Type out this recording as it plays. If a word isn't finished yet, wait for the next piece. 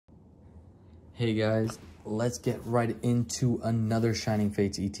Hey guys, let's get right into another Shining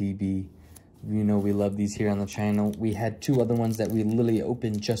Fates ETB. You know we love these here on the channel. We had two other ones that we literally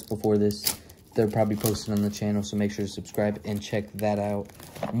opened just before this. They're probably posted on the channel, so make sure to subscribe and check that out.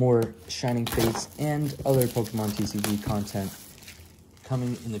 More Shining Fates and other Pokemon TCG content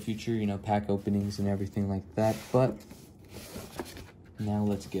coming in the future, you know, pack openings and everything like that. But now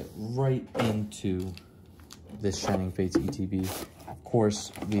let's get right into this Shining Fates ETB. Of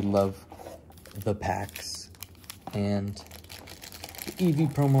course, we love the packs and the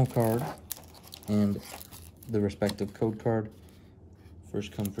EV promo card and the respective code card.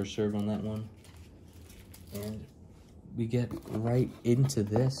 First come, first serve on that one. And we get right into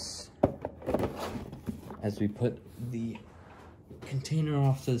this as we put the container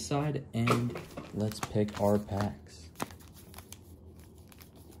off to the side and let's pick our packs.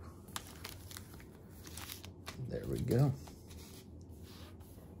 There we go.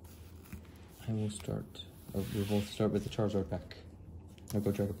 I will start. We will start with the Charizard pack. I'll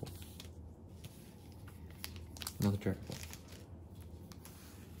go Dragapult. Another Dragapult.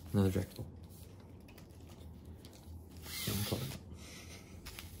 Another Dragapult. Same card.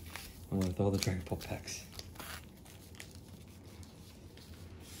 I went with all the Dragapult packs.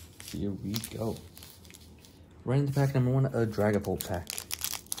 Here we go. Right into pack number one, a Dragapult pack.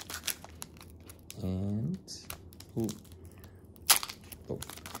 And ooh. Oh.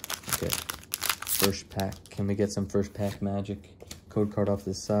 Okay. First pack. Can we get some first pack magic? Code card off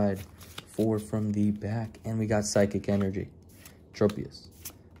the side. 4 from the back. And we got Psychic Energy. Tropius.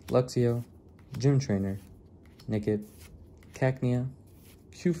 Luxio. Gym Trainer. Nickit. Cacnea.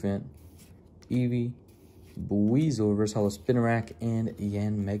 Cufant. Eevee. Buizel. Reverse Hollow Spinarak. And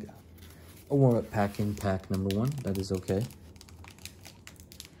Yanmega. A warm-up pack in pack number one. That is okay.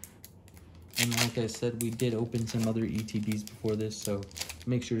 And like I said, we did open some other ETBs before this, so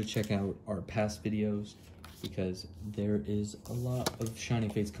make sure to check out our past videos because there is a lot of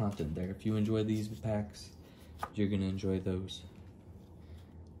Shining Fates content there. If you enjoy these packs, you're going to enjoy those.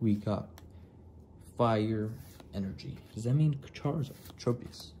 We got Fire Energy. Does that mean Charizard?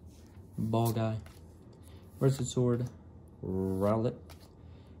 Tropius. Ball Guy. Rusted Sword. Rowlet.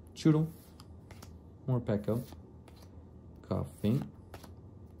 Choodle. Morpeko. Coughing.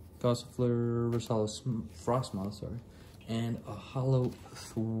 Gossifleur, Rosala, Frostmoth, sorry, and a Hollow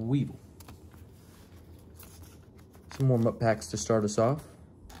Weevil. Some warm-up packs to start us off,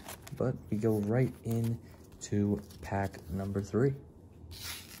 but we go right into pack number 3.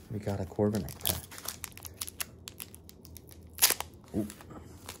 We got a Corviknight pack. Ooh.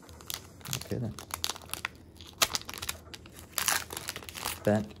 Okay then.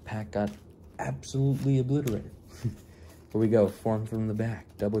 That pack got absolutely obliterated. Here we go, form from the back.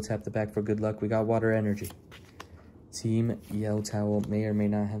 Double tap the back for good luck. We got Water Energy. Team Yell Towel may or may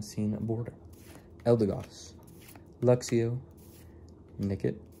not have seen Border. Eldegoss. Luxio.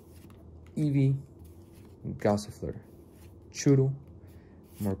 Nickit. Eevee. Gossifleur. Choodle.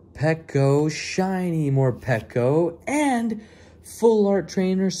 Morpeko. Shiny Morpeko. And Full Art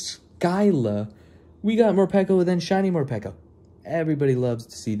Trainer Skyla. We got Morpeko, then Shiny Morpeko. Everybody loves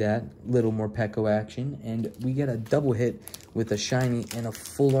to see that little Morpeko action, and we get a double hit with a shiny and a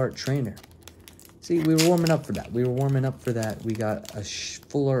full art trainer. See, we were warming up for that. We got a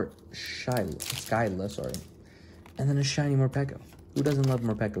full art Skyla, sorry, and then a shiny Morpeko. Who doesn't love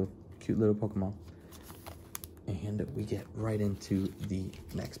Morpeko? Cute little Pokemon. And we get right into the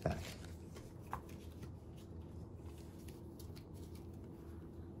next pack.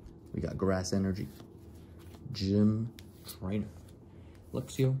 We got Grass Energy, Gym Trainer,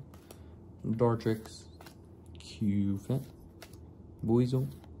 Luxio, Dartrix, Cufant, Buizel,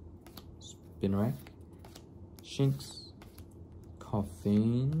 Spinarak, Shinx,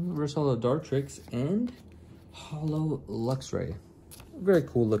 Coughing, Reverse Dartrix, and Hollow Luxray. Very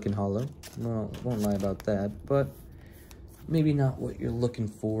cool looking hollow. No, won't lie about that, but maybe not what you're looking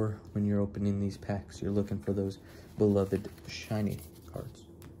for when you're opening these packs. You're looking for those beloved shiny cards.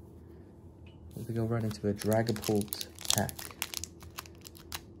 We go right into a Dragapult pack.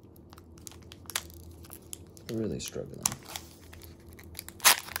 Really struggling.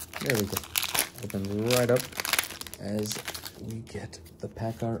 There we go. Open right up as we get the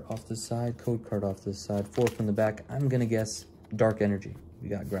pack art off the side, code card off the side, 4 from the back. I'm gonna guess Dark Energy. We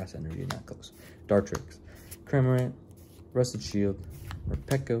got Grass Energy, not close. Dartrix, Cramorant, Rusted Shield,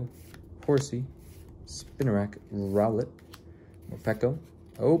 Morpeko, Horsey, Spinarak, Rowlet, Morpeko.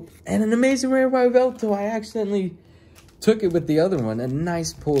 Oh, and an amazing rare Yveltal. I accidentally took it with the other one. A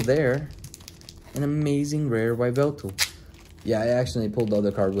nice pull there. An amazing rare Yveltal. Yeah, I actually pulled the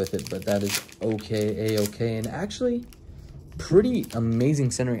other card with it, but that is okay, A-okay. And actually, pretty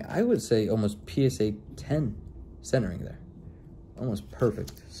amazing centering. I would say almost PSA 10 centering there. Almost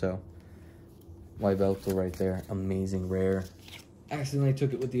perfect. So, Yveltal right there. Amazing rare. Accidentally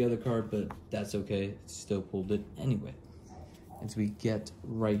took it with the other card, but that's okay. Still pulled it anyway. As we get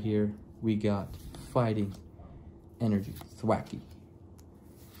right here, we got Fighting Energy, Thwackey,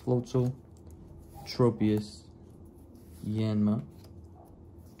 Floatzel, Tropius, Yanma,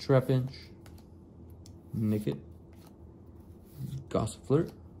 Trapinch, Nickit, Gossifleur,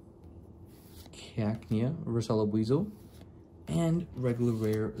 Cacnea, Ursula Weasel, and regular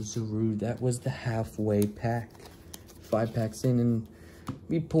rare Zarude. That was the halfway pack. 5 packs in, and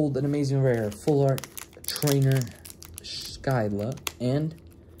we pulled an amazing rare Full Art Trainer Skyla and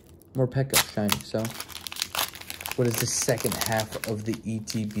Morpeko shiny. So, what does the second half of the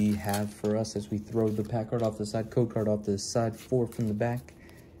ETB have for us as we throw the pack card off the side, code card off the side, 4 from the back?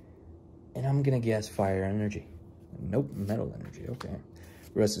 And I'm gonna guess Fire Energy. Nope, Metal Energy. Okay.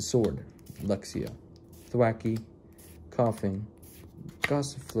 Rusted Sword, Luxio, Thwackey, Coughing,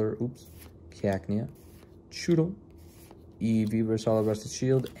 Gossifleur, oops, Cacnea, Choodle, Eevee, Versala, Rusted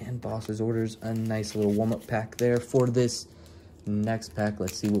Shield, and Boss's Orders. A nice little warm-up pack there for this next pack.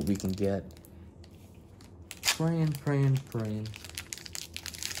 Let's see what we can get. Praying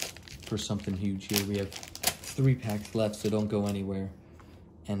for something huge here. We have 3 packs left, so don't go anywhere.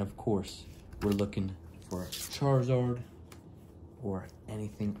 And of course, we're looking for Charizard or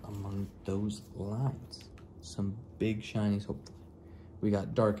anything among those lines. Some big shinies, hopefully. We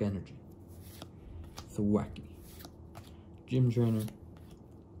got Dark Energy, Thwackey, Gym Trainer,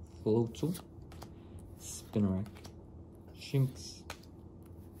 Floatzel, Spinarak, Shinx,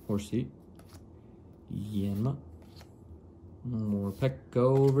 Horsey, Yanma,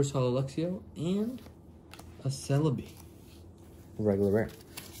 Morpeko, Versala Luxio, and a Celebi. Regular rare.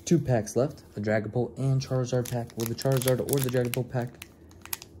 2 packs left, a Dragapult and Charizard pack. Will the Charizard or the Dragapult pack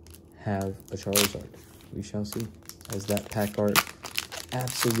have a Charizard? We shall see, as that pack art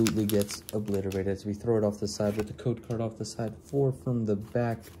absolutely gets obliterated as we throw it off the side with the code card off the side, 4 from the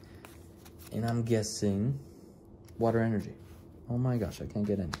back, and I'm guessing Water Energy. Oh my gosh, I can't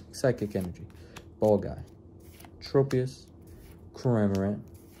get any. Psychic Energy, Ball Guy, Tropius, Cramorant,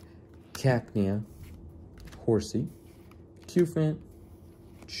 Cacnea, Horsey, Cufant,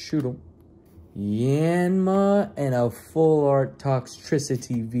 Choodle, Yanma, and a Full Art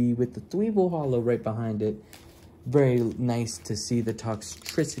Toxtricity V with the Dweeble Hollow right behind it. Very nice to see the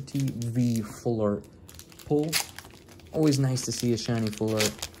Toxtricity V Full Art pull. Always nice to see a shiny Full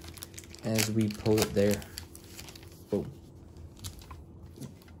Art as we pull it there. Boom.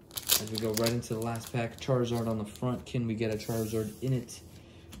 As we go right into the last pack, Charizard on the front. Can we get a Charizard in it?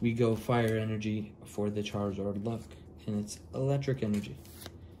 We go Fire Energy for the Charizard luck, and it's Electric Energy,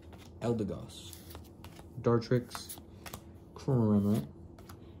 Eldegoss, Dartrix, Cramorant,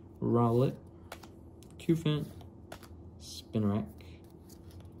 Rowlet, Cufant, Spinarak,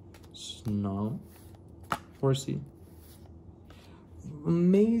 Snom, Horsey,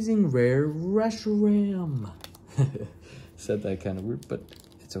 amazing rare Reshiram. Said that kind of weird, but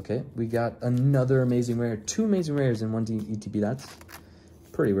it's okay. We got another amazing rare, 2 amazing rares in one ETB. That's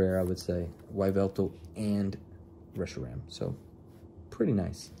pretty rare, I would say. Yveltal and Reshiram, so pretty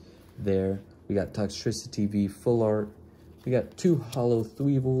nice there. We got Toxtricity V Full Art. We got 2 Hollow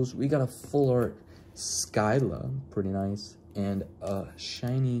Thweebles. We got a Full Art Skyla, pretty nice, and a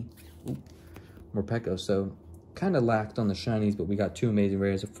shiny Morpeko. So kind of lacked on the shinies, but we got 2 amazing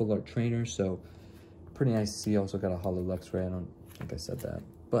rares, a Full Art Trainer, so pretty nice to see. Also got a Hollow Luxray. I don't think I said that,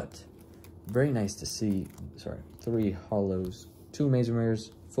 but very nice to see. Sorry, 3 hollows, 2 amazing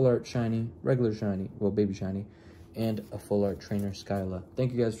rares, Full Art Shiny, regular shiny, well, baby shiny, and a Full Art Trainer Skyla.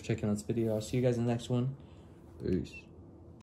 Thank you guys for checking out this video. I'll see you guys in the next one. Peace.